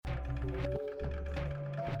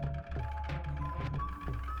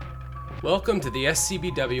Welcome to the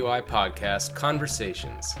SCBWI podcast,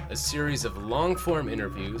 Conversations, a series of long-form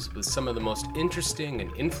interviews with some of the most interesting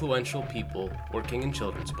and influential people working in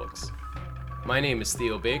children's books. My name is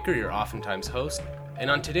Theo Baker, your oftentimes host,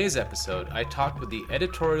 and on today's episode, I talked with the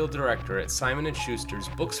editorial director at Simon & Schuster's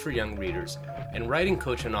Books for Young Readers and writing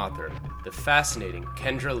coach and author, the fascinating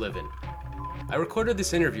Kendra Livin. I recorded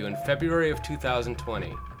this interview in February of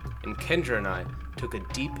 2020, and Kendra and I took a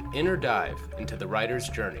deep inner dive into the writer's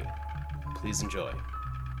journey. Please enjoy.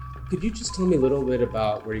 Could you just tell me a little bit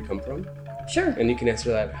about where you come from? Sure. And you can answer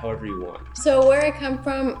that however you want. So where I come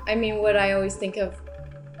from, what I always think of,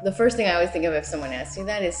 the first thing I always think of if someone asks me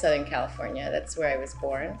that is Southern California. That's where I was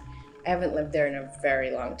born. I haven't lived there in a very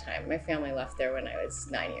long time. My family left there when I was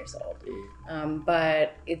 9 years old.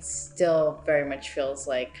 But it still very much feels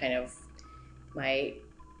like kind of my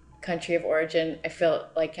country of origin. I feel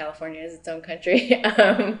like California is its own country.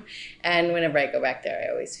 And whenever I go back there,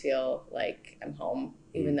 I always feel like I'm home,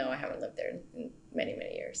 even though I haven't lived there in many,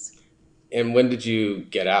 many years. And when did you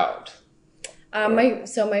get out?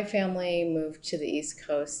 My family moved to the East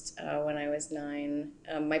Coast when I was 9.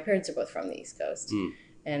 My parents are both from the East Coast.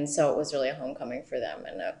 And so it was really a homecoming for them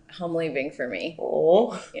and a home leaving for me.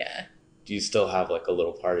 Oh. Yeah. Do you still have like a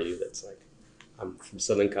little part of you that's like, I'm from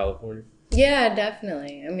Southern California? Yeah,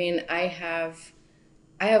 definitely. I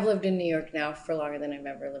have lived in New York now for longer than I've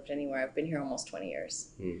ever lived anywhere. I've been here almost 20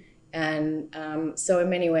 years. And so in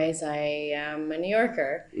many ways, I am a New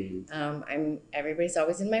Yorker. Everybody's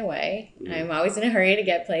always in my way. I'm always in a hurry to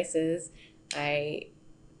get places. I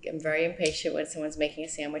am very impatient when someone's making a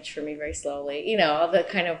sandwich for me very slowly. All the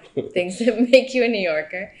kind of things that make you a New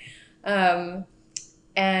Yorker.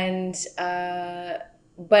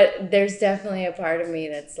 But there's definitely a part of me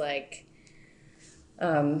that's like,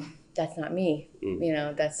 that's not me.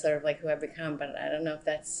 That's sort of like who I've become, but I don't know if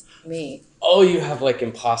that's me. Oh, you have like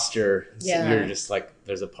imposter. Yeah. So you're just like,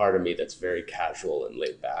 there's a part of me that's very casual and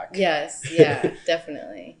laid back. Yes. Yeah,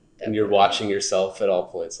 definitely. And you're watching yourself at all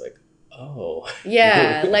points like, oh.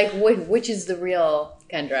 Yeah. Like which is the real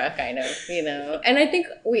Kendra kind of, And I think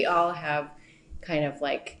we all have kind of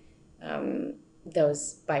like,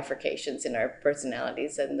 those bifurcations in our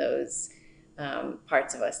personalities and those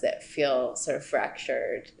parts of us that feel sort of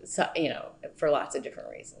fractured, for lots of different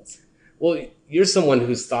reasons. Well, you're someone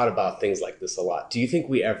who's thought about things like this a lot. Do you think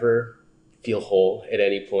we ever feel whole at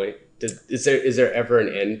any point? Is there ever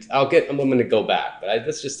an end? I'm going to go back, but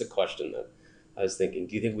that's just a question that I was thinking.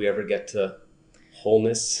 Do you think we ever get to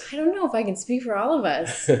wholeness? I don't know if I can speak for all of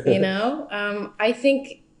us, I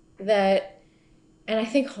think that, and I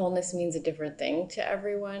think wholeness means a different thing to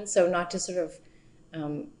everyone. So not to sort of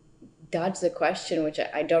dodge the question, which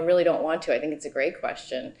I don't want to. I think it's a great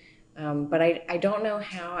question. But I don't know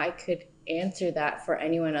how I could answer that for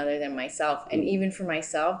anyone other than myself. And even for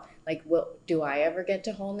myself, like, do I ever get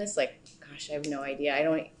to wholeness? Like, gosh, I have no idea. I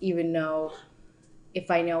don't even know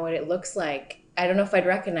if I know what it looks like. I don't know if I'd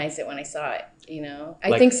recognize it when I saw it,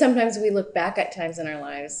 I think sometimes we look back at times in our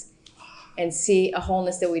lives and see a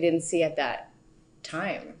wholeness that we didn't see at that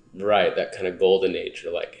time. Right, that kind of golden age.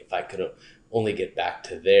 You're like, if I could only get back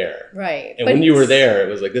to there. Right. And when you were there,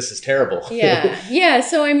 it was like, this is terrible. Yeah. Yeah.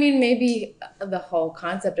 So, maybe the whole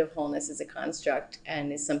concept of wholeness is a construct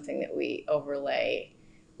and is something that we overlay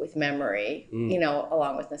with memory,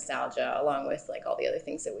 along with nostalgia, along with like all the other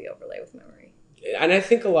things that we overlay with memory. And I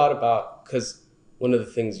think a lot about, because one of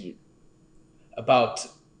the things about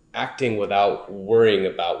acting without worrying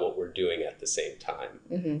about what we're doing at the same time,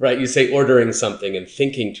 right? You say ordering something and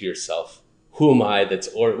thinking to yourself, who am I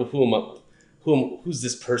who's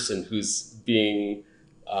this person who's being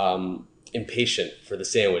impatient for the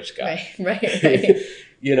sandwich guy? Right.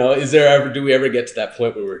 Do we ever get to that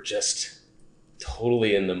point where we're just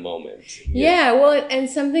totally in the moment? Yeah, well, and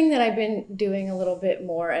something that I've been doing a little bit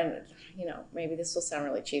more, and maybe this will sound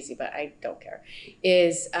really cheesy, but I don't care,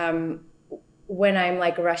 is when I'm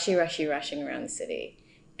like rushing around the city,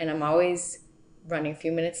 and I'm always running a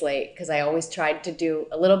few minutes late because I always tried to do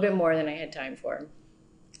a little bit more than I had time for.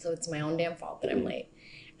 So it's my own damn fault that I'm late.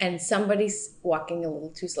 And somebody's walking a little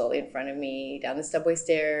too slowly in front of me down the subway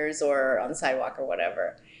stairs or on the sidewalk or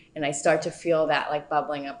whatever. And I start to feel that like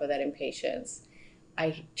bubbling up of that impatience.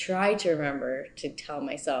 I try to remember to tell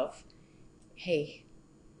myself, hey,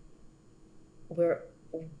 we're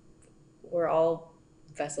all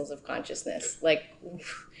vessels of consciousness. Like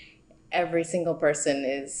every single person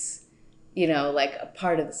is, like a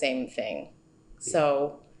part of the same thing.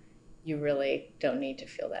 So you really don't need to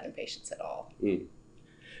feel that impatience at all.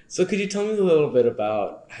 So could you tell me a little bit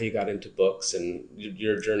about how you got into books and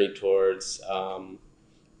your journey towards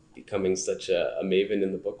becoming such a maven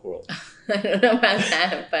in the book world. I don't know about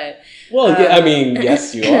that, but... Well, yeah, I mean,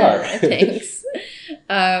 yes, you are. Thanks.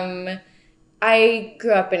 I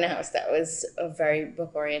grew up in a house that was a very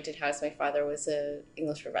book-oriented house. My father was an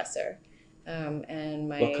English professor. And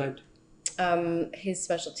my... What kind? His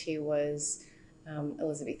specialty was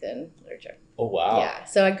Elizabethan literature. Oh, wow. Yeah,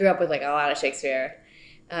 so I grew up with like a lot of Shakespeare.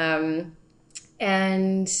 And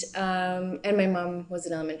my mom was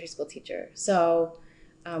an elementary school teacher. So...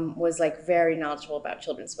 was like very knowledgeable about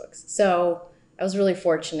children's books. So I was really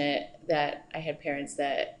fortunate that I had parents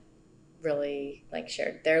that really like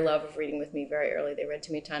shared their love of reading with me very early. They read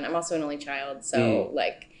to me a ton. I'm also an only child, so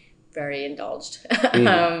like very indulged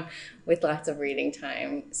with lots of reading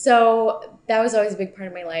time. So that was always a big part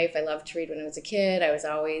of my life. I loved to read when I was a kid. I was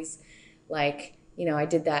always like, I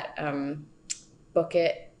did that Book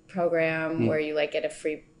It program where you like get a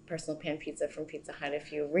free personal pan pizza from Pizza Hut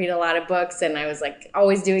if you read a lot of books, and I was like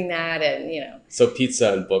always doing that, and So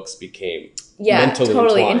pizza and books became mentally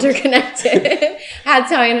totally entwined. Interconnected.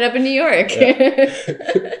 That's how I ended up in New York. Yeah.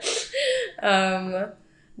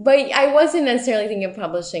 But I wasn't necessarily thinking of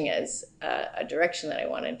publishing as a direction that I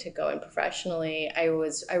wanted to go in professionally. I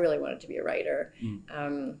really wanted to be a writer.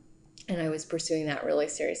 And I was pursuing that really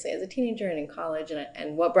seriously as a teenager and in college,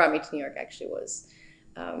 and what brought me to New York actually was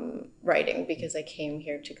writing, because I came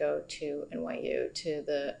here to go to NYU to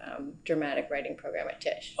the dramatic writing program at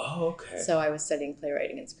Tisch. Oh, okay. So I was studying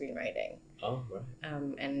playwriting and screenwriting. Oh, right.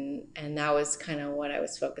 And that was kind of what I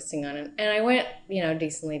was focusing on. And I went,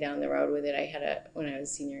 decently down the road with it. I had when I was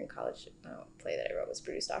a senior in college, a play that I wrote was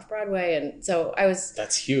produced off Broadway. And so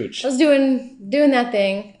That's huge. I was doing that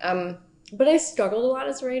thing. But I struggled a lot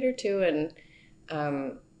as a writer too. And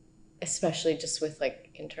especially just with like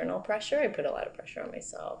internal pressure. I put a lot of pressure on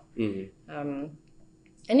myself. Mm-hmm.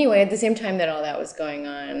 Anyway, at the same time that all that was going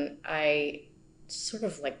on, I sort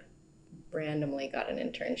of like randomly got an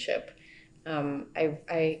internship.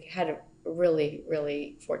 I had a really,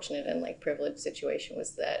 really fortunate and like privileged situation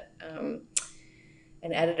was that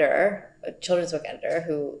an editor, a children's book editor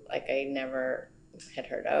who like I never had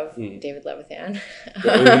heard of, David Levithan.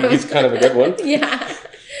 He's kind of a good one. Yeah.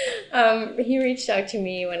 He reached out to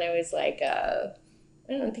me when I was like, I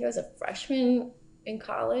think I was a freshman in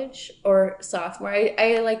college or sophomore.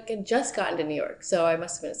 I like had just gotten to New York, so I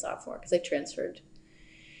must have been a sophomore because I transferred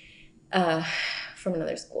from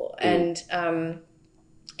another school. And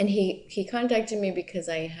he contacted me because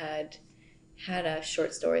I had a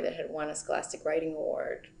short story that had won a Scholastic Writing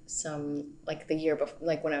Award the year before,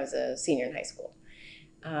 like when I was a senior in high school.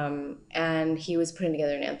 And he was putting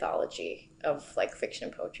together an anthology of like fiction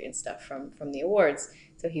and poetry and stuff from the awards.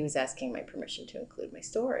 So he was asking my permission to include my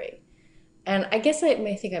story. And I guess I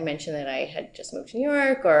think I mentioned that I had just moved to New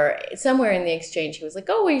York, or somewhere in the exchange, he was like,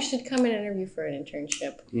 "Oh, well, you should come and interview for an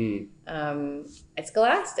internship at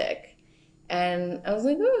Scholastic." And I was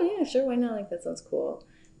like, "Oh, yeah, sure, why not? Like, that sounds cool."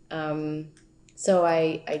 So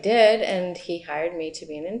I did, and he hired me to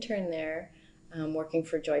be an intern there, working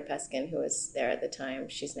for Joy Peskin, who was there at the time.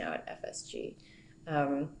 She's now at FSG.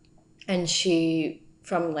 And she,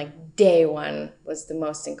 from like day one, was the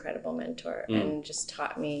most incredible mentor and just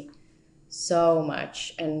taught me so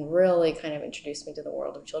much and really kind of introduced me to the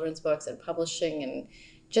world of children's books and publishing. And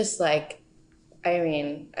just like, I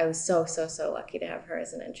mean, I was so lucky to have her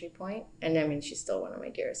as an entry point. And I mean, she's still one of my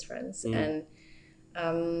dearest friends. And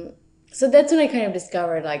so that's when I kind of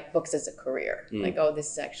discovered like books as a career. Like, oh,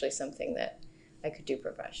 this is actually something that I could do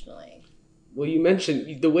professionally. Well, you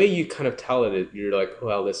mentioned the way you kind of tell it, you're like,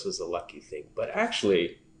 well, this was a lucky thing. But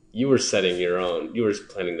actually, you were you were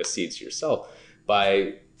planting the seeds yourself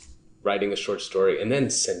by writing a short story and then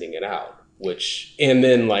sending it out, and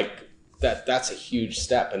then like that's a huge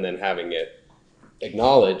step, and then having it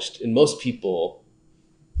acknowledged. And most people,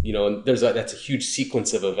 that's a huge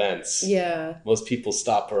sequence of events. Yeah. Most people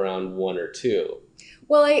stop around one or two.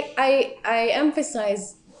 Well, I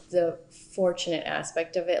emphasize the fortunate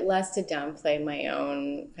aspect of it, less to downplay my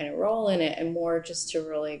own kind of role in it and more just to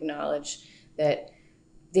really acknowledge that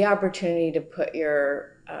the opportunity to put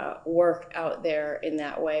your work out there in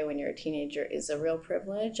that way when you're a teenager is a real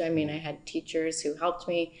privilege. I mean, I had teachers who helped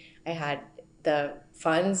me. I had the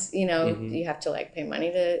funds, you have to like pay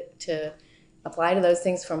money to apply to those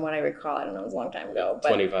things from what I recall. I don't know, it was a long time ago.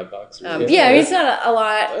 But $25. I mean, it's not a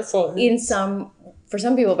lot for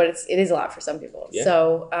some people, but it is a lot for some people. Yeah.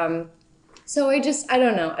 So I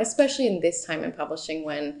don't know, especially in this time in publishing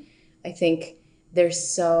when I think there's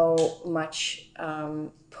so much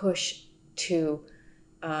push to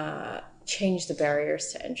change the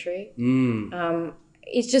barriers to entry.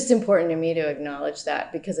 It's just important to me to acknowledge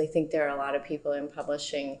that, because I think there are a lot of people in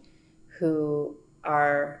publishing who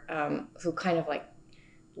are who kind of like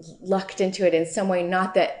lucked into it in some way.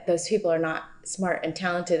 Not that those people are not smart and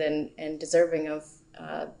talented and deserving of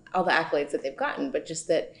all the accolades that they've gotten, but just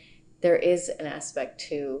that there is an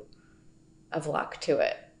aspect of luck to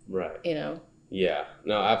it. Right. You know? Yeah.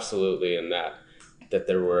 No, absolutely. And that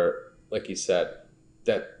there were, like you said,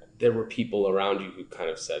 that there were people around you who kind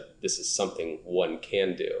of said, this is something one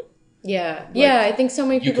can do. Yeah. Like, yeah. I think so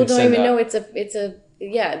many people don't even know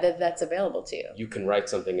that's available to you. You can write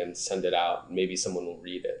something and send it out. And maybe someone will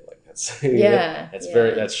read it. Like that's,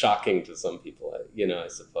 that's shocking to some people, I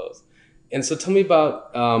suppose. And so tell me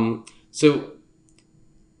about,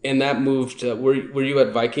 and that moved, were you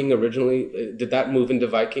at Viking originally? Did that move into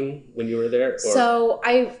Viking when you were there? Or? So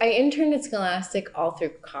I interned at Scholastic all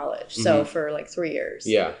through college. So for like 3 years.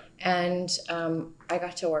 Yeah. And I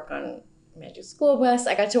got to work on Magic School Bus.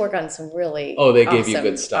 I got to work on some really they gave you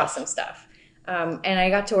good stuff. Awesome stuff. And I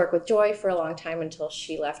got to work with Joy for a long time until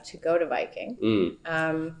she left to go to Viking.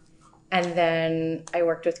 And then I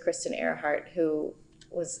worked with Kristen Earhart, who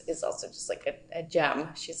is also just like a gem.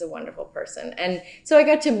 She's a wonderful person. And so I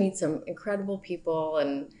got to meet some incredible people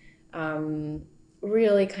and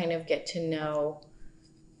really kind of get to know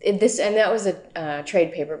this. And that was a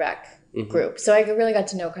trade paperback group. So I really got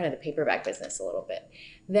to know kind of the paperback business a little bit.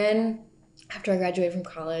 Then after I graduated from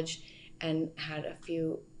college and had a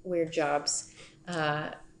few weird jobs,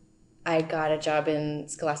 I got a job in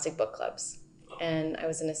Scholastic book clubs. And I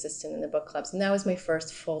was an assistant in the book clubs. And that was my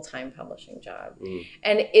first full-time publishing job.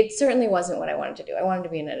 And it certainly wasn't what I wanted to do. I wanted to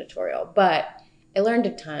be an editorial. But I learned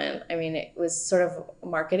a ton. I mean, it was sort of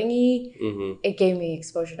marketing-y. It gave me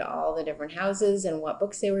exposure to all the different houses and what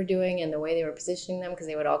books they were doing and the way they were positioning them, because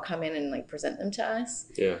they would all come in and like present them to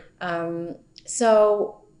us. Yeah.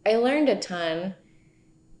 So I learned a ton.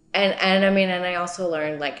 And I mean, and I also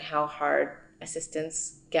learned like how hard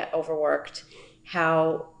assistants get overworked,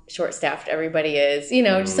 how short-staffed everybody is,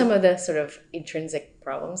 just some of the sort of intrinsic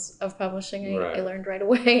problems of publishing I learned right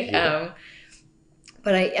away. Yeah.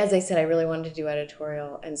 But as I said, I really wanted to do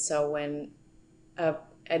editorial. And so when,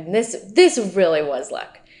 and this really was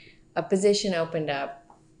luck, a position opened up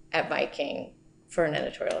at Viking for an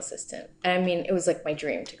editorial assistant. And I mean, it was like my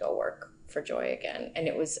dream to go work for Joy again. And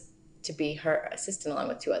it was to be her assistant along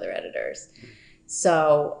with 2 other editors.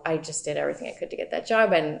 So I just did everything I could to get that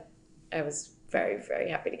job. And I was very, very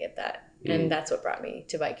happy to get that. And that's what brought me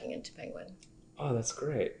to Viking and to Penguin. Oh, that's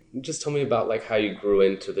great. Just tell me about like how you grew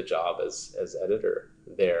into the job as editor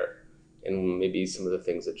there, and maybe some of the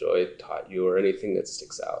things that Joy taught you or anything that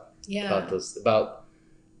sticks out. Yeah.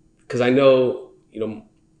 Because I know,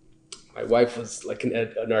 my wife was like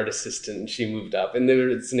an art assistant and she moved up, and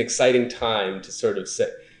it's an exciting time to sort of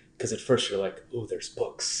sit, because at first you're like, oh, there's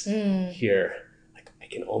books here. I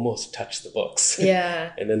can almost touch the books.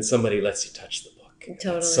 Yeah. And then somebody lets you touch the book.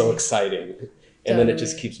 Totally. It's so exciting. And then it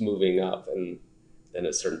just keeps moving up. And then at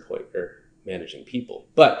a certain point you're managing people.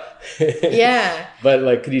 But yeah. But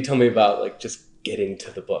like, could you tell me about like just getting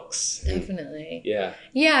to the books? Definitely. Yeah.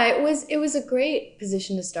 Yeah, it was a great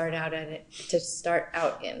position to start out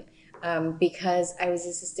in. Because I was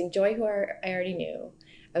assisting Joy, who I already knew.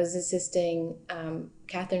 I was assisting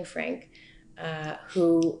Catherine Frank,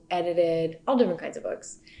 who edited all different kinds of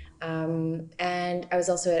books. And I was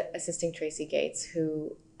also assisting Tracy Gates,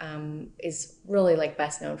 who is really like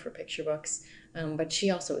best known for picture books. But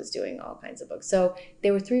she also was doing all kinds of books. So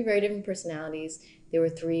they were 3 very different personalities. They were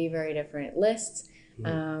 3 very different lists.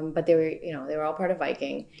 But they were all part of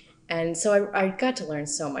Viking. And so I got to learn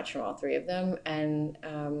so much from all 3 of them. And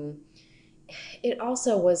it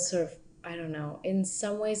also was sort of, I don't know, in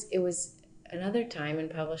some ways it was another time in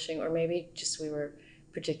publishing, or maybe just we were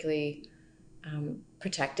particularly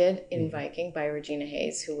protected in Viking by Regina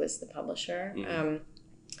Hayes, who was the publisher.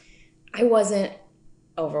 I wasn't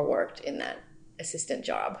overworked in that assistant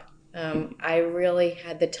job. I really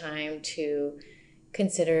had the time to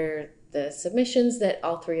consider the submissions that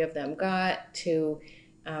all 3 of them got, to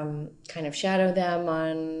kind of shadow them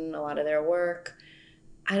on a lot of their work.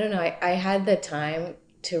 I don't know, I had the time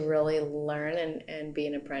to really learn and be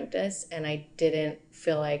an apprentice, and I didn't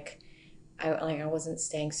feel like I wasn't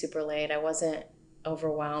staying super late. I wasn't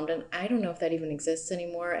overwhelmed, and I don't know if that even exists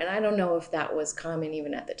anymore, and I don't know if that was common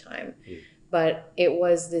even at the time. But it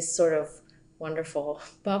was this sort of wonderful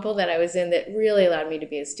bubble that I was in that really allowed me to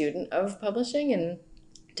be a student of publishing and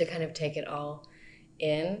to kind of take it all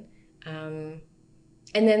in. And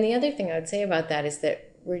then the other thing I would say about that is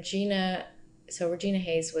that Regina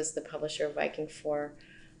Hayes was the publisher of Viking for,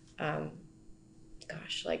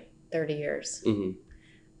 like 30 years.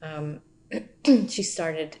 She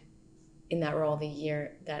started in that role the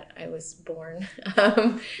year that I was born.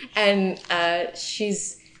 And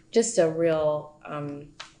she's just a real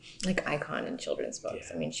like icon in children's books.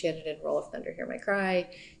 Yeah. I mean, she edited Roll of Thunder, Hear My Cry.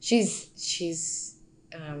 She's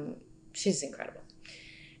incredible.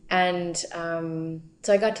 And so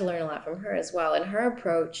I got to learn a lot from her as well. And her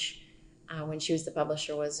approach when she was the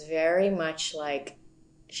publisher was very much like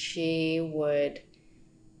she would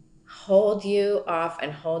hold you off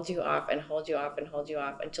and hold you off and hold you off and hold you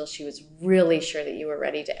off until she was really sure that you were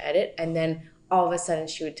ready to edit. And then all of a sudden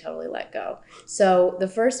she would totally let go. So the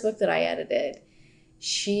first book that I edited,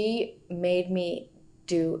 she made me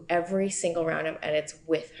do every single round of edits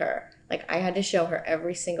with her. Like I had to show her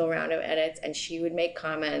every single round of edits and she would make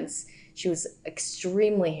comments. She was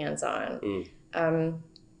extremely hands-on.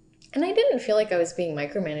 And I didn't feel like I was being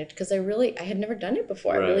micromanaged because I had never done it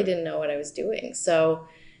before. Right. I really didn't know what I was doing. So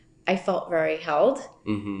I felt very held.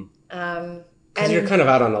 Because you're kind of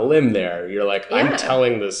out on a limb there. You're like, Yeah. I'm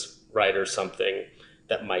telling this writer something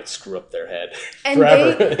that might screw up their head And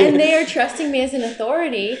forever. they are trusting me as an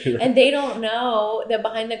authority, and they don't know that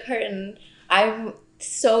behind the curtain, I'm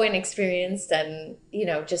so inexperienced and,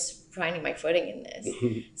 just finding my footing in this.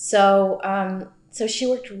 So she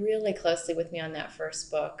worked really closely with me on that first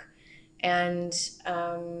book. And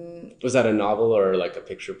Was that a novel or like a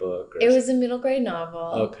picture book? Or it was a middle grade novel.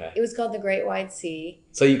 Okay. It was called The Great Wide Sea.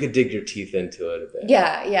 So you could dig your teeth into it a bit.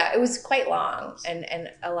 Yeah. It was quite long.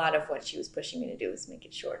 And a lot of what she was pushing me to do was make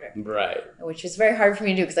it shorter. Right. Which was very hard for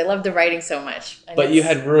me to do because I loved the writing so much. And But you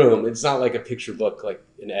had room. It's not like a picture book, like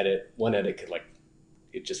one edit could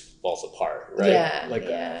it just falls apart, right?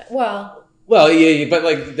 Yeah. Well, yeah, but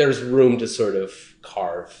like there's room to sort of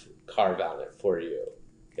carve on it for you,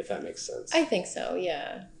 if that makes sense. I think so,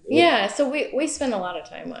 yeah. Yeah, so we spent a lot of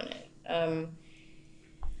time on it.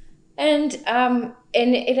 And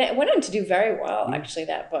it went on to do very well, actually,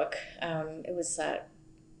 that book. It was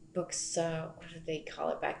books, what did they call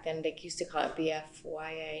it back then? They used to call it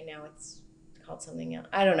BFYA. Now it's called something else.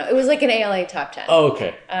 I don't know. It was like an ALA top 10. Oh,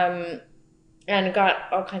 okay. And it got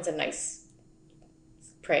all kinds of nice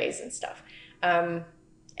praise and stuff.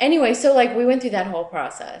 Anyway, so we went through that whole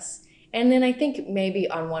process. And then I think maybe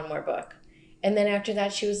on one more book. And then after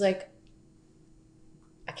that, she was like,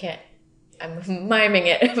 I can't, I'm miming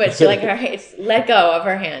it. But she's like, all right, let go of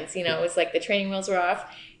her hands. It was like the training wheels were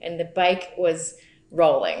off and the bike was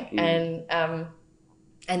rolling.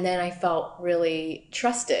 And then I felt really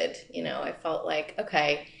trusted. I felt like,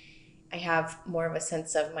 okay, I have more of a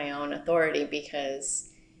sense of my own authority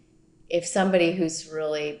because if somebody who's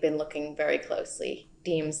really been looking very closely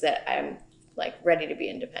deems that I'm ready to be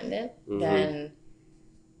independent, then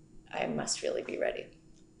I must really be ready.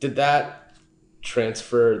 Did that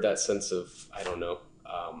transfer that sense of, I don't know,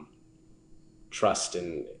 trust,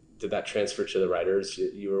 and did that transfer to the writers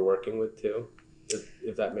you were working with too?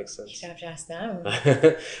 If that makes sense. You'd have to ask them.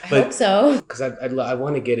 I hope so. Because I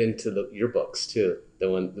want to get into your books too.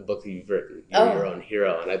 The book that you've written, You're Your Own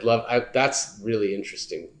Hero, and that's really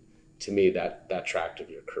interesting to me, that tract of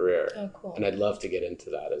your career. Oh, cool. And I'd love to get into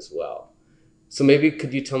that as well. So maybe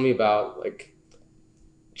could you tell me about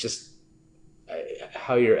just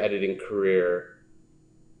how your editing career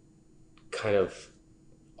kind of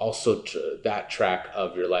also that track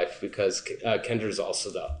of your life, because Kendra's also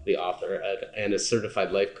the author and a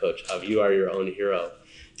certified life coach of You Are Your Own Hero.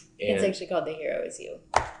 And it's actually called The Hero Is You.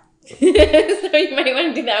 So you might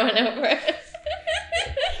want to do that one over.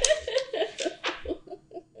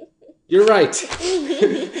 You're right.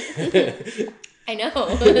 I know.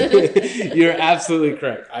 You're absolutely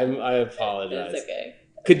correct. I apologize. That's okay.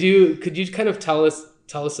 Could you kind of tell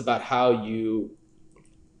us about how you?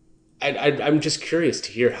 I'm just curious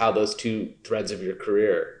to hear how those two threads of your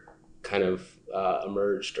career kind of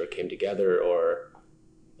emerged or came together, or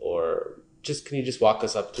just can you just walk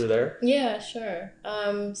us up through there? Yeah, sure.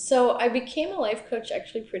 So I became a life coach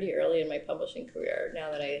actually pretty early in my publishing career.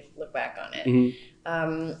 Now that I look back on it,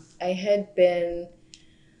 I had been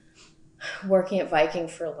working at Viking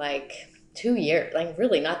for 2 years,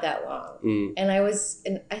 really not that long. And I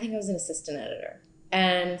think I was an assistant editor.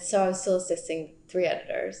 And so I was still assisting 3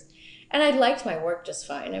 editors. And I liked my work just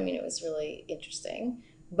fine. I mean, it was really interesting.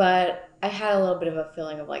 But I had a little bit of a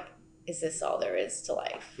feeling of is this all there is to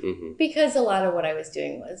life? Because a lot of what I was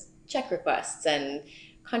doing was check requests and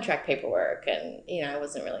contract paperwork. And, I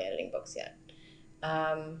wasn't really editing books yet.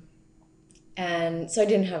 And so I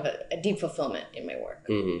didn't have a deep fulfillment in my work.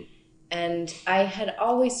 And I had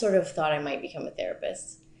always sort of thought I might become a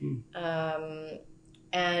therapist.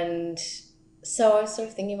 And so I was sort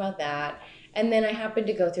of thinking about that. And then I happened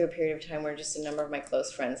to go through a period of time where just a number of my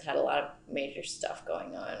close friends had a lot of major stuff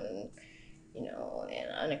going on. an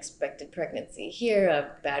unexpected pregnancy here,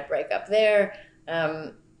 a bad breakup there.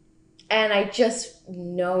 And I just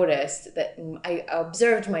noticed that I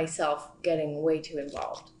observed myself getting way too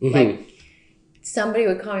involved. Mm-hmm. Like somebody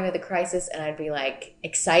would call me with a crisis and I'd be like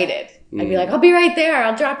excited. I'd be like, I'll be right there.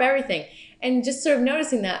 I'll drop everything. And just sort of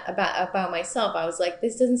noticing that about myself, I was like,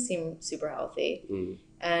 this doesn't seem super healthy.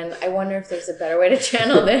 And I wonder if there's a better way to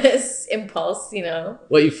channel this impulse,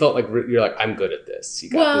 Well, you felt like you're like, I'm good at this. You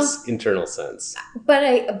got this internal sense. But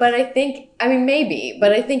I think, maybe,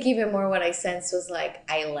 but I think even more what I sensed was like,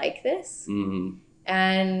 I like this. Mm-hmm.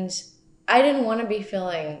 And I didn't want to be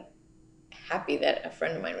feeling happy that a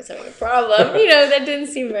friend of mine was having a problem. That didn't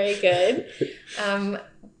seem very good.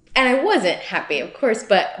 And I wasn't happy, of course,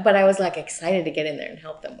 but I was like excited to get in there and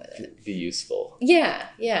help them with it. Be useful. Yeah.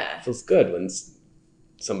 It feels good when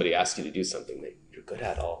somebody asks you to do something that you're good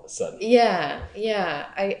at all of a sudden. Yeah.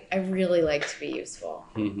 I really like to be useful.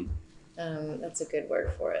 Mm-hmm. That's a good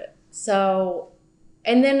word for it. So,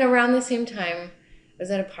 and then around the same time, I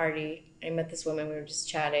was at a party. I met this woman. We were just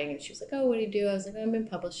chatting, and she was like, "Oh, what do you do?" I was like, "Oh, I'm in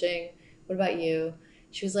publishing. What about you?"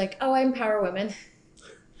 She was like, "Oh, I empower women."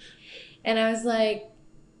 And I was like,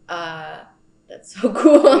 that's so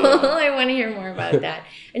cool. I want to hear more about that.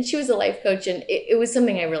 And she was a life coach, and it was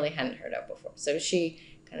something I really hadn't heard of before. So she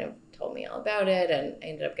kind of told me all about it, and I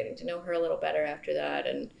ended up getting to know her a little better after that.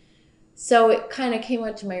 And so it kind of came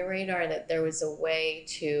onto my radar that there was a way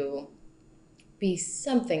to be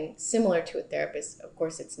something similar to a therapist. Of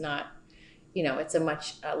course, it's not, it's a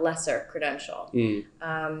much lesser credential,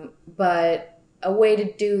 but a way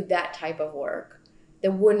to do that type of work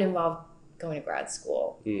that wouldn't involve going to grad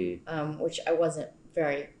school, which I wasn't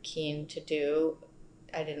very keen to do.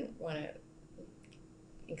 I didn't want to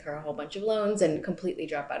incur a whole bunch of loans and completely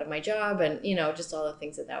drop out of my job and, just all the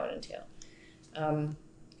things that would entail.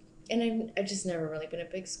 And I've just never really been a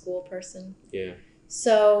big school person. Yeah.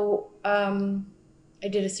 So I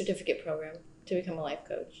did a certificate program to become a life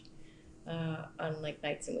coach on like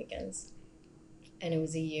nights and weekends. And it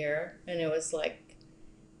was a year, and it was like,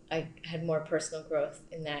 I had more personal growth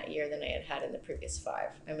in that year than I had in the previous 5.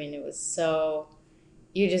 It was so,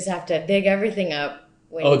 you just have to dig everything up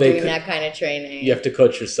when you're doing that kind of training. You have to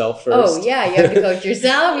coach yourself first. Oh, yeah. You have to coach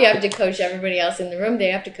yourself. You have to coach everybody else in the room.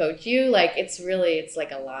 They have to coach you. Like, it's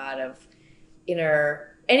like a lot of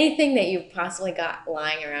anything that you've possibly got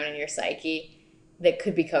lying around in your psyche that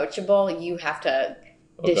could be coachable, you have to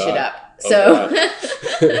dish it up.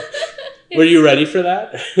 Were you ready for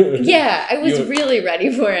that? Yeah, I was really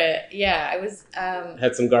ready for it. Yeah, I was.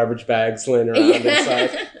 Had some garbage bags laying around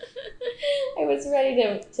inside. I was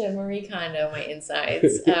ready to Marie Kondo my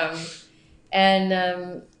insides.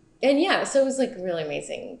 And yeah, so it was like a really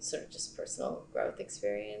amazing sort of just personal growth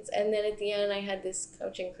experience. And then at the end, I had this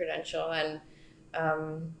coaching credential, and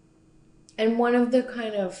one of the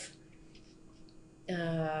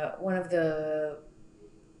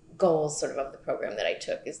goals sort of the program that I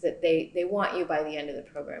took is that they want you by the end of the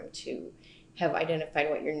program to have identified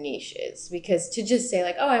what your niche is, because to just say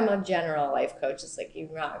like, oh, I'm a general life coach, it's like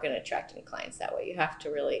you're not going to attract any clients that way. You have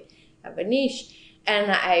to really have a niche.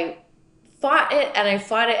 And I fought it and I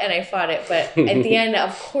fought it and I fought it, but at the end,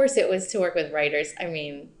 of course, it was to work with writers.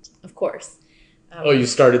 Of course. You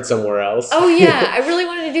started somewhere else? Oh, yeah. I really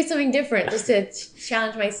wanted to do something different, just to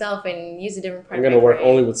challenge myself and use a different part of my brain. I'm going to work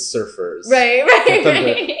only with surfers.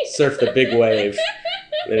 Right. Surf the big wave.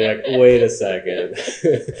 And you're like, wait a second.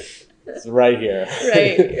 It's right here.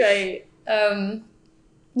 Right.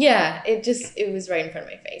 Yeah, it was right in front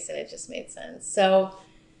of my face, and it just made sense. So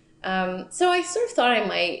I sort of thought I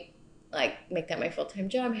might make that my full-time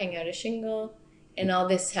job, hang out a shingle, and all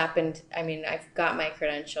this happened. I've got my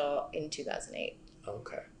credential in 2008.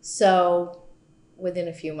 Okay. So within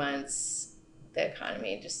a few months, the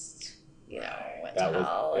economy just, went to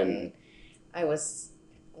hell, and I was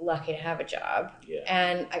lucky to have a job. Yeah.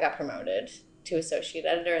 And I got promoted to associate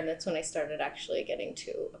editor, and that's when I started actually getting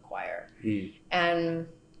to acquire. And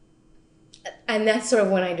that's sort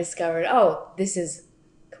of when I discovered, this is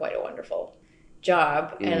quite a wonderful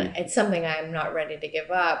job, and it's something I'm not ready to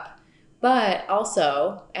give up. But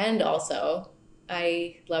also,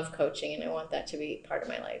 I love coaching, and I want that to be part of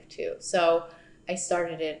my life too. So I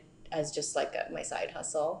started it as just like my side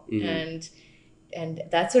hustle, and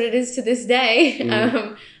that's what it is to this day.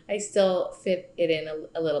 I still fit it in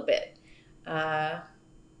a little bit.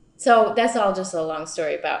 So that's all just a long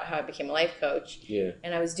story about how I became a life coach. Yeah.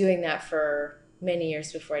 And I was doing that for many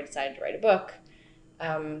years before I decided to write a book.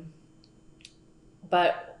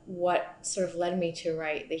 But what sort of led me to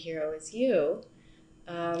write The Hero Is You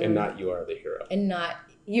And not You Are the Hero. And not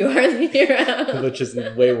You Are the Hero. Which is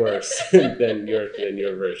way worse than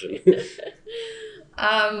your version.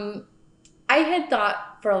 I had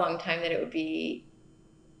thought for a long time that it would be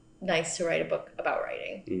nice to write a book about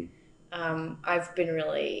writing. I've been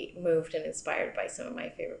really moved and inspired by some of my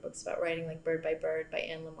favorite books about writing, like Bird by Bird by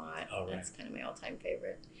Anne Lamott. Oh, right. That's kind of my all-time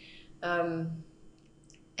favorite.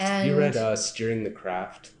 And you read Steering the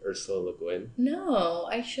Craft, Ursula Le Guin? No,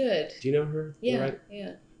 I should. Do you know her? Yeah,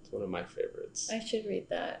 yeah. It's one of my favorites. I should read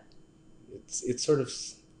that. It's sort of,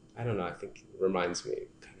 I don't know, I think it reminds me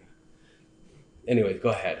kind of. Anyway, go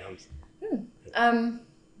ahead.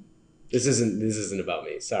 This isn't about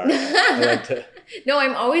me. Sorry. I like to. No,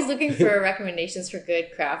 I'm always looking for recommendations for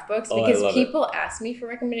good craft books because people ask me for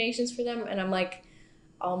recommendations for them, and I'm like,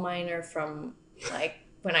 all mine are from like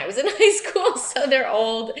when I was in high school, so they're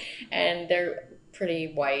old and they're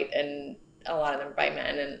pretty white, and a lot of them by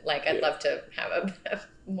men, and like I'd love to have a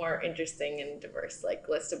more interesting and diverse like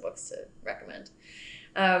list of books to recommend.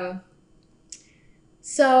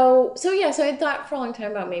 So I thought for a long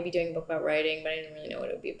time about maybe doing a book about writing, but I didn't really know what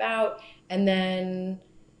it would be about. And then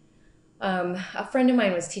a friend of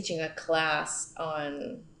mine was teaching a class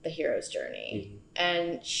on the hero's journey,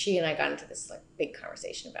 and she and I got into this like big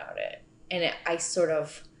conversation about it. And I sort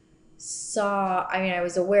of saw, I mean, I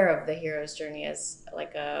was aware of the hero's journey as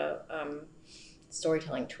like a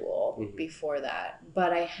storytelling tool before that,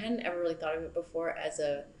 but I hadn't ever really thought of it before as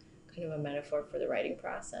a kind of a metaphor for the writing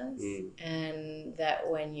process. And that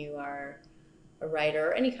when you are a writer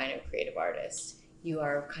or any kind of creative artist, you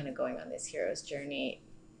are kind of going on this hero's journey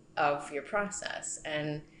of your process.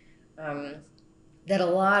 And that a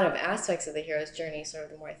lot of aspects of the hero's journey, sort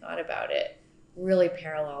of the more I thought about it, really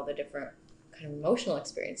parallel the different kind of emotional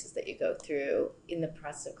experiences that you go through in the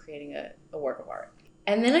process of creating a work of art.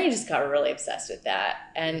 And then I just got really obsessed with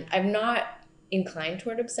that. And I'm not inclined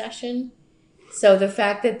toward obsession. So the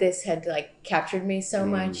fact that this had like captured me so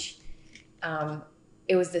much,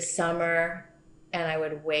 it was the summer, and I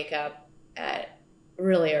would wake up at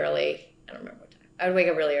really early. I don't remember what time. I would wake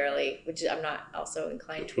up really early, which I'm not also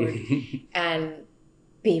inclined toward, and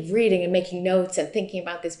be reading and making notes and thinking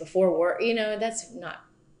about this before work. You know, that's not.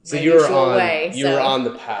 So you were on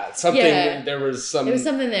the path. There was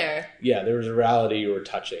something there. Yeah, there was a reality you were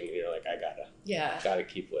touching, and you're like, I gotta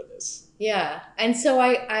keep with this. Yeah, and so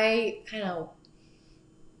I kind of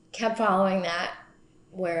kept following that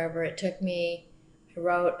wherever it took me. I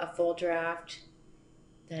wrote a full draft,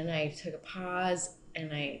 then I took a pause,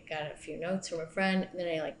 and I got a few notes from a friend. And then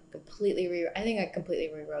I completely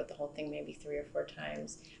rewrote the whole thing maybe 3 or 4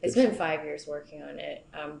 times. I spent 5 years working on it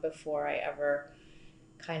before I ever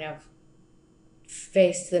kind of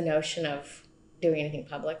faced the notion of doing anything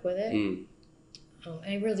public with it.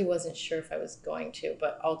 I really wasn't sure if I was going to,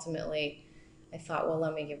 but ultimately I thought, well,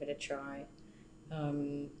 let me give it a try.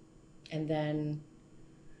 And then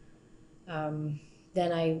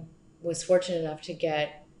I was fortunate enough to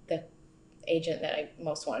get the agent that I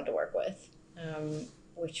most wanted to work with,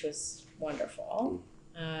 which was wonderful.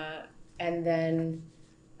 And then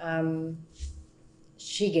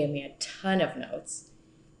she gave me a ton of notes,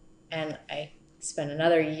 and I spent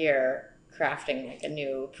another year crafting like a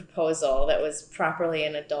new proposal that was properly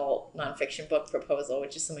an adult nonfiction book proposal,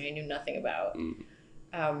 which is something I knew nothing about.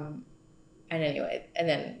 And anyway, and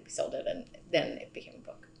then we sold it, and then it became a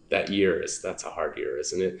book. That's a hard year,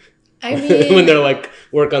 isn't it? I mean, when they're like,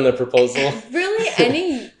 work on the proposal. Really,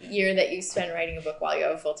 any year that you spend writing a book while you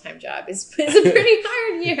have a full-time job is a pretty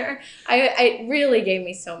hard year. It really gave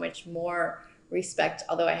me so much more respect,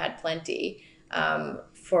 although I had plenty,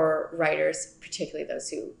 for writers, particularly those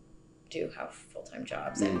who do have full-time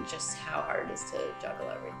jobs, and just how hard it is to juggle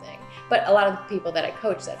everything. But a lot of the people that I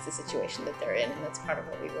coach, that's the situation that they're in, and that's part of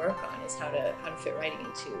what we work on, is how to fit writing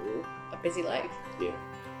into a busy life. Yeah.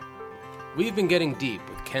 We've been getting deep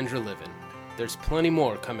with Kendra Livin. There's plenty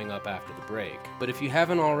more coming up after the break, but if you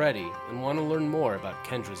haven't already and want to learn more about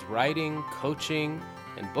Kendra's writing, coaching,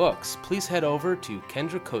 and books, please head over to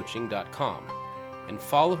kendracoaching.com and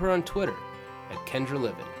follow her on Twitter at Kendra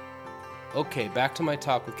Livin. Okay, back to my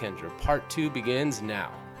talk with Kendra. Part 2 begins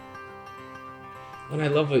now. And I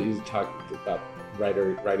love what you talked about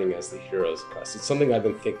writing as the hero's quest. It's something I've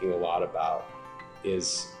been thinking a lot about.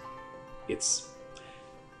 It's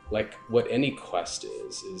like what any quest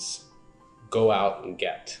is go out and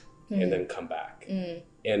get and then come back.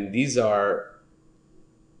 And these are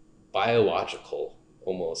biological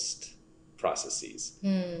almost processes.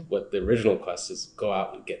 What the original quest is, go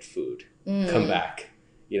out and get food, come back,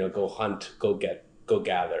 go hunt, go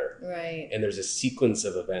gather. Right. And there's a sequence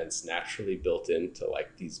of events naturally built into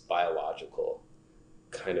like these biological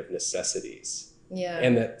kind of necessities Yeah.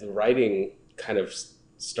 And that the writing kind of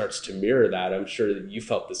starts to mirror that. I'm sure that you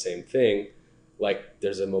felt the same thing. Like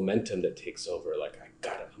there's a momentum that takes over. Like, I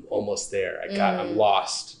got it. I'm almost there. I'm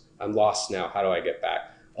lost. I'm lost now. How do I get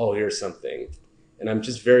back? Oh, here's something. And I'm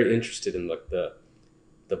just very interested in like the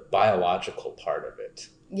biological part of it.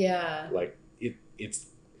 Yeah. Like it's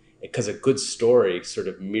because a good story sort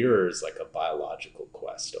of mirrors like a biological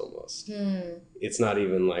quest almost. It's not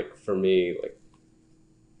even like, for me, like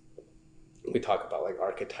we talk about like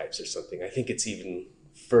archetypes or something. I think it's even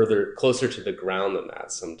closer to the ground than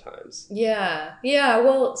that sometimes. Yeah.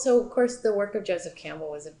 Well, so of course the work of Joseph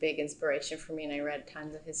Campbell was a big inspiration for me, and I read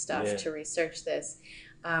tons of his stuff to research this.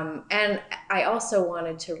 And I also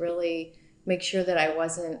wanted to really make sure that I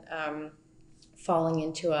wasn't falling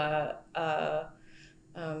into a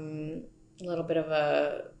little bit of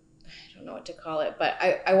a, I don't know what to call it, but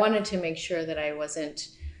I wanted to make sure that I wasn't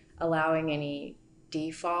allowing any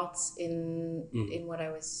defaults in what I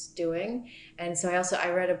was doing. And so I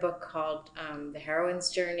read a book called The Heroine's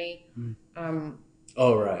Journey.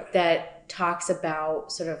 That talks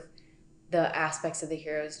about sort of the aspects of the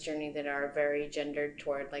hero's journey that are very gendered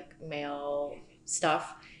toward like male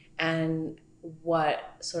stuff, and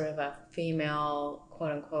what sort of a female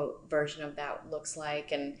quote unquote version of that looks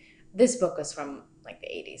like. And this book was from like the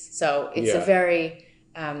 80s, so it's a very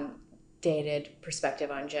dated perspective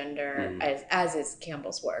on gender, as is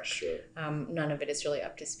Campbell's work. Sure. None of it is really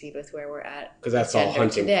up to speed with where we're at, because that's all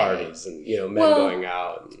hunting today. Parties and men going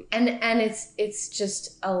out and it's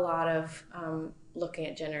just a lot of looking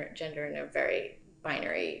at gender in a very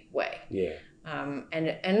binary way.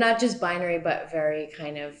 And not just binary, but very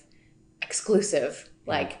kind of exclusive.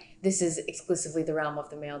 Like, this is exclusively the realm of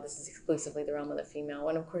the male, this is exclusively the realm of the female,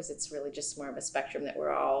 when of course it's really just more of a spectrum that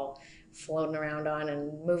we're all floating around on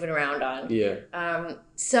and moving around on.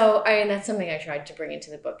 So that's something I tried to bring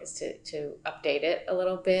into the book, is to update it a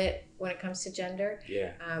little bit when it comes to gender.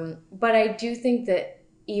 But I do think that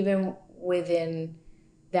even within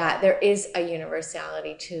that, there is a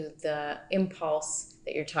universality to the impulse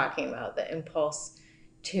that you're talking about, the impulse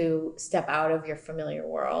to step out of your familiar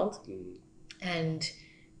world and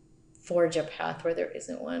forge a path where there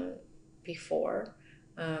isn't one before.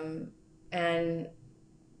 And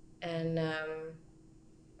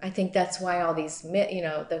I think that's why all these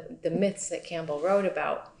the myths that Campbell wrote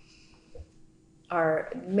about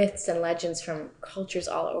are myths and legends from cultures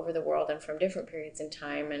all over the world and from different periods in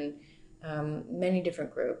time, and many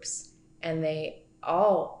different groups, and they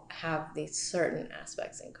all have these certain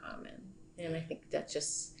aspects in common. And I think that's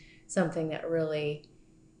just something that really,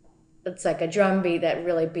 it's like a drum beat that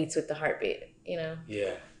really beats with the heartbeat,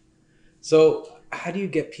 So how do you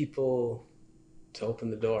get people to open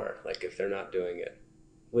the door, like if they're not doing it?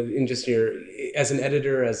 In just as an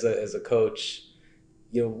editor, as a coach,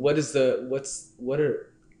 what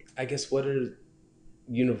are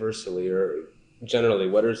universally or generally,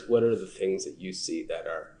 what are the things that you see that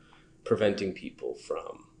are preventing people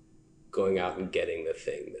from going out and getting the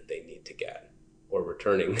thing that they need to get, or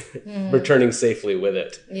returning safely with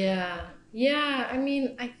it? I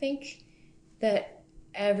mean, I think that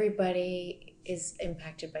everybody is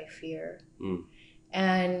impacted by fear.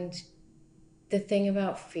 And the thing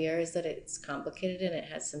about fear is that it's complicated and it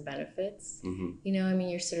has some benefits.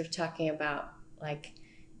 You're sort of talking about like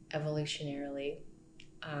evolutionarily,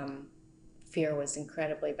 fear was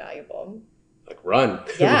incredibly valuable. Like run.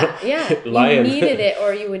 Lion. You needed it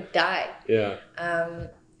or you would die.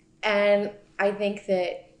 And I think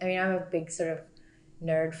that, I'm a big sort of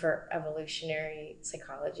nerd for evolutionary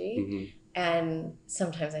psychology. And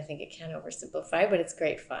sometimes I think it can oversimplify, but it's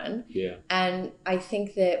great fun. And I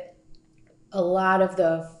think that a lot of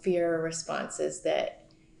the fear responses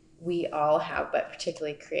that we all have, but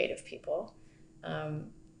particularly creative people,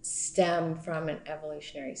 stem from an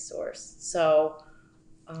evolutionary source. So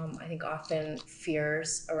I think often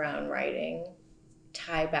fears around writing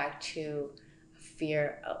tie back to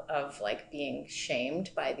fear of like being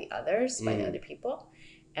shamed by the others, by the other people.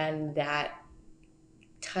 And that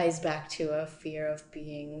ties back to a fear of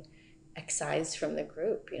being excised from the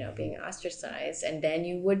group, being ostracized, and then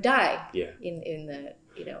you would die in the,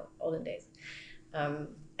 olden days.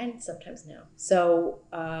 And sometimes now. So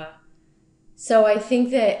I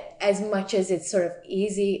think that as much as it's sort of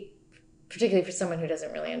easy, particularly for someone who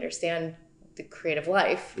doesn't really understand the creative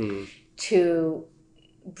life, to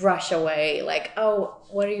brush away like, oh,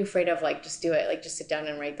 what are you afraid of? Like, just do it. Like, just sit down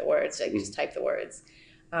and write the words. Like, just type the words.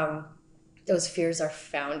 Those fears are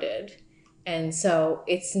founded. And so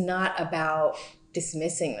it's not about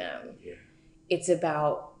dismissing them. It's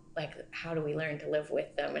about like, how do we learn to live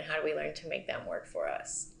with them, and how do we learn to make them work for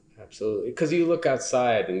us? Absolutely. Because you look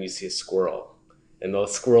outside and you see a squirrel And the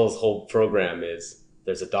squirrel's whole program is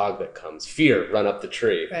there's a dog that comes, fear, run up the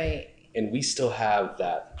tree. Right. And we still have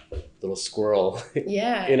that little squirrel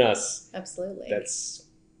Yeah, in us. Absolutely. That's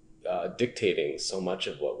dictating so much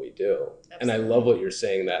of what we do. Absolutely. And I love what you're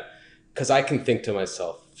saying, that because I can think to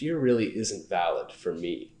myself, fear really isn't valid for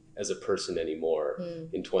me as a person anymore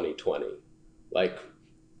in 2020. Like,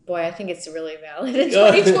 boy, I think it's really valid in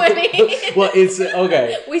 2020. well, it's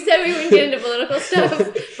okay. We said we wouldn't get into political stuff,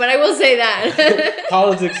 but I will say that.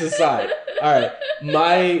 Politics aside, all right.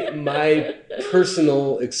 My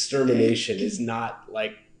personal extermination is not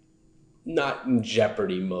in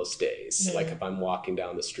jeopardy most days. Mm-hmm. Like if I'm walking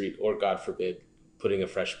down the street, or God forbid, putting a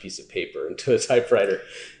fresh piece of paper into a typewriter.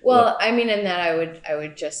 Well, I mean, in that I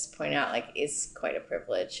would just point out, like, is quite a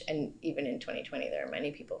privilege, and even in 2020, there are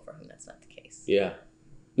many people for whom that's not the case. Yeah.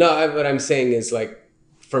 No, what I'm saying is, like,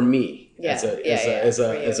 for me, as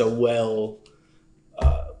a well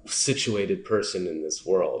situated person in this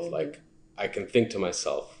world, like, I can think to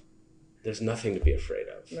myself, there's nothing to be afraid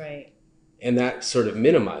of. Right. And that sort of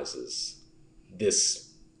minimizes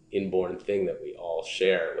this inborn thing that we all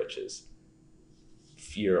share, which is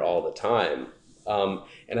fear all the time.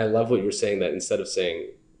 And I love what you're saying, that instead of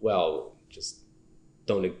saying, well, just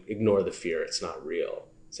don't ignore the fear, it's not real.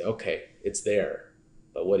 Say, okay, it's there,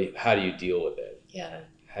 but how do you deal with it? Yeah.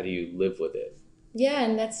 How do you live with it? Yeah,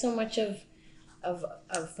 and that's so much of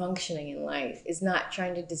functioning in life, is not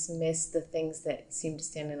trying to dismiss the things that seem to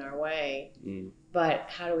stand in our way, but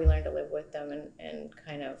how do we learn to live with them and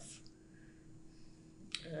kind of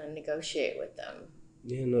negotiate with them.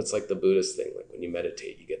 Yeah, no, it's like the Buddhist thing. Like when you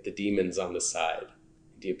meditate, you get the demons on the side.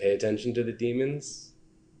 Do you pay attention to the demons?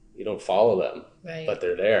 You don't follow them, right? But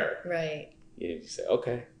they're there. Right. You say,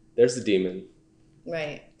 okay, there's the demon.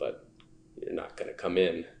 Right. But you're not going to come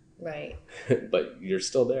in. Right. But you're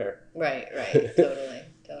still there. Right.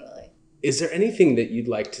 Totally. Is there anything that you'd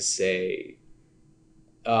like to say?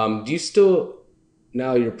 Do you still,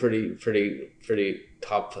 now you're pretty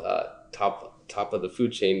top of the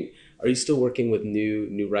food chain. Are you still working with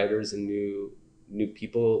new writers and new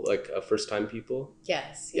people, like first-time people?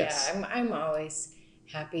 Yes. Yeah. I'm always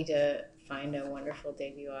happy to find a wonderful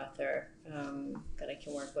debut author that I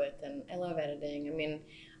can work with, and I love editing. I mean,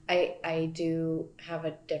 I do have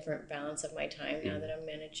a different balance of my time now that I'm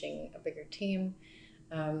managing a bigger team,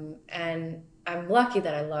 and I'm lucky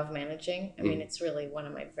that I love managing. I mean, it's really one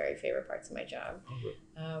of my very favorite parts of my job.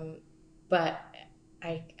 But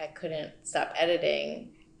I couldn't stop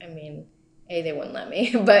editing. I mean, A, they wouldn't let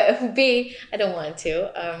me, but B, I don't want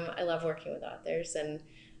to. I love working with authors, and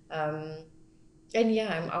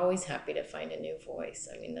yeah, I'm always happy to find a new voice.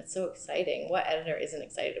 I mean, that's so exciting. What editor isn't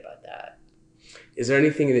excited about that? Is there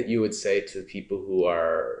anything that you would say to people who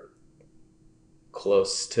are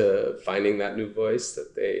close to finding that new voice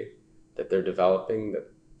that they're developing,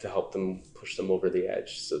 that to help them push them over the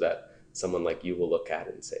edge, so that someone like you will look at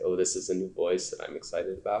it and say, "Oh, this is a new voice that I'm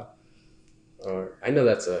excited about"? Or I know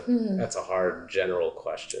that's a hard general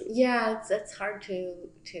question. Yeah, it's hard to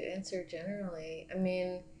answer generally. I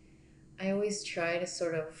mean, I always try to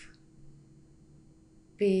sort of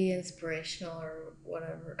be inspirational or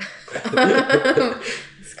whatever.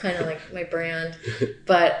 It's kind of like my brand,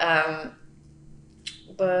 but I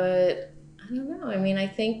don't know. I mean, I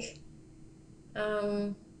think,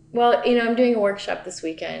 well, I'm doing a workshop this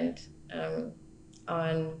weekend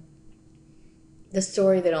on the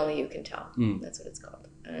story that only you can tell. That's what it's called,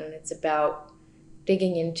 and it's about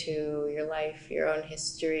digging into your life, your own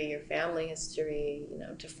history, your family history,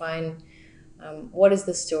 to find what is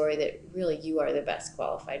the story that really you are the best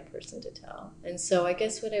qualified person to tell. And so I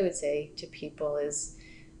guess what I would say to people is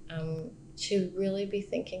to really be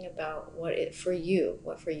thinking about what for you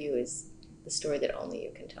is the story that only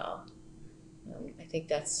you can tell. I think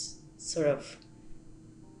that's sort of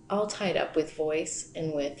all tied up with voice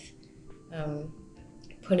and with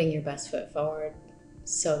putting your best foot forward,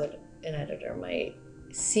 so that an editor might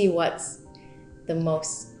see what's the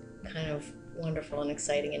most kind of wonderful and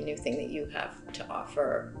exciting and new thing that you have to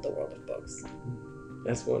offer the world of books.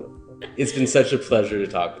 That's wonderful. It's been such a pleasure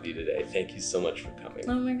to talk with you today. Thank you so much for coming.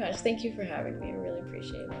 Oh my gosh, thank you for having me. I really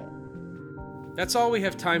appreciate it. That's all we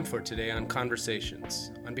have time for today on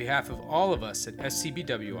Conversations. On behalf of all of us at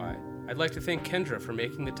SCBWI, I'd like to thank Kendra for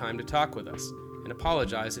making the time to talk with us, and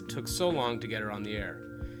apologize it took so long to get her on the air.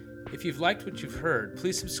 If you've liked what you've heard,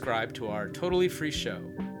 please subscribe to our totally free show.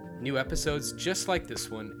 New episodes just like this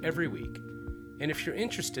one every week. And if you're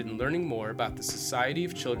interested in learning more about the Society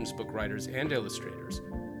of Children's Book Writers and Illustrators,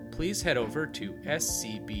 please head over to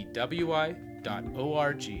scbwi.org.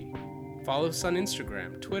 Follow us on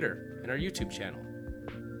Instagram, Twitter, and our YouTube channel.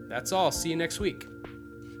 That's all. See you next week.